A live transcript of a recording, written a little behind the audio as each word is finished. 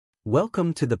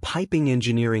Welcome to the Piping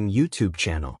Engineering YouTube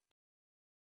channel.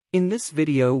 In this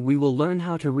video we will learn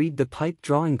how to read the pipe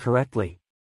drawing correctly.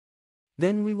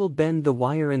 Then we will bend the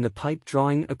wire in the pipe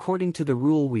drawing according to the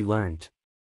rule we learned.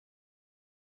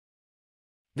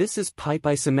 This is pipe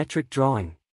isometric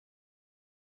drawing.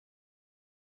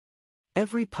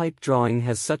 Every pipe drawing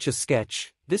has such a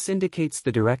sketch. This indicates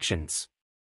the directions.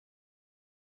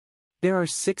 There are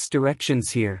 6 directions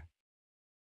here.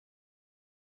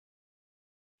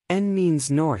 N means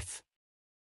north.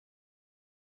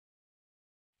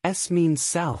 S means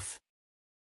south.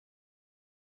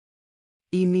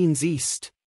 E means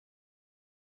east.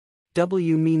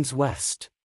 W means west.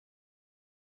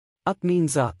 Up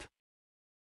means up.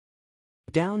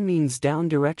 Down means down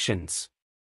directions.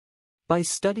 By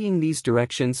studying these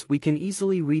directions we can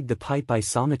easily read the pipe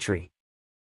isometry.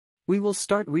 We will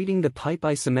start reading the pipe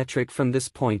isometric from this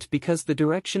point because the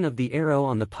direction of the arrow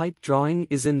on the pipe drawing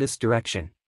is in this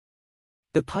direction.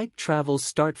 The pipe travels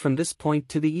start from this point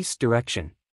to the east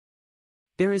direction.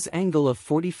 There is angle of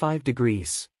 45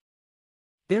 degrees.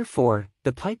 Therefore,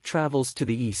 the pipe travels to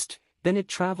the east, then it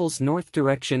travels north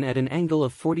direction at an angle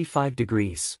of 45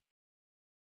 degrees.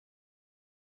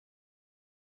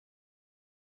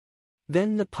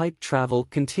 Then the pipe travel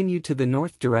continue to the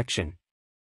north direction.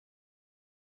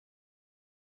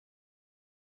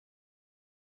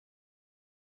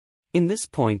 In this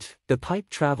point, the pipe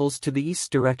travels to the east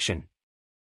direction.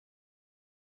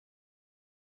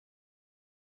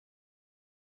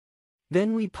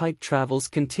 Then pipe travels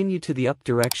continue to the up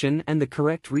direction and the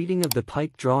correct reading of the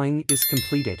pipe drawing is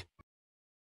completed.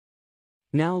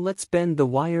 Now let's bend the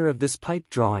wire of this pipe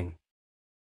drawing.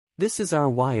 This is our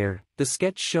wire, the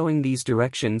sketch showing these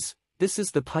directions. This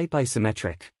is the pipe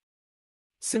isometric.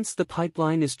 Since the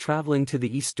pipeline is traveling to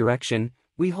the east direction,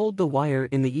 we hold the wire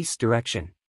in the east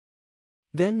direction.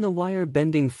 Then the wire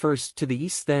bending first to the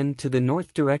east then to the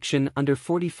north direction under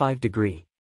 45 degree.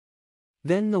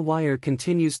 Then the wire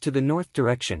continues to the north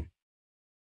direction.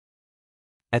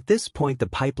 At this point the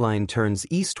pipeline turns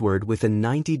eastward with a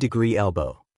 90-degree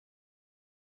elbow.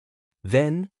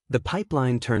 Then, the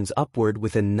pipeline turns upward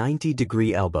with a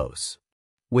 90-degree elbows.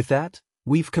 With that,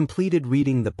 we've completed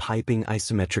reading the piping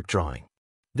isometric drawing.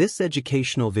 This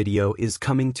educational video is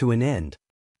coming to an end.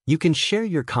 You can share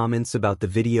your comments about the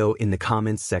video in the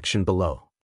comments section below.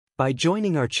 By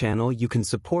joining our channel you can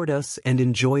support us and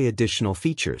enjoy additional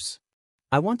features.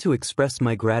 I want to express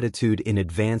my gratitude in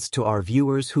advance to our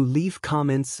viewers who leave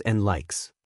comments and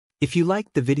likes. If you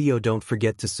liked the video don't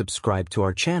forget to subscribe to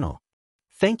our channel.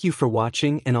 Thank you for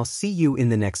watching and I'll see you in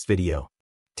the next video.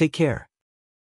 Take care.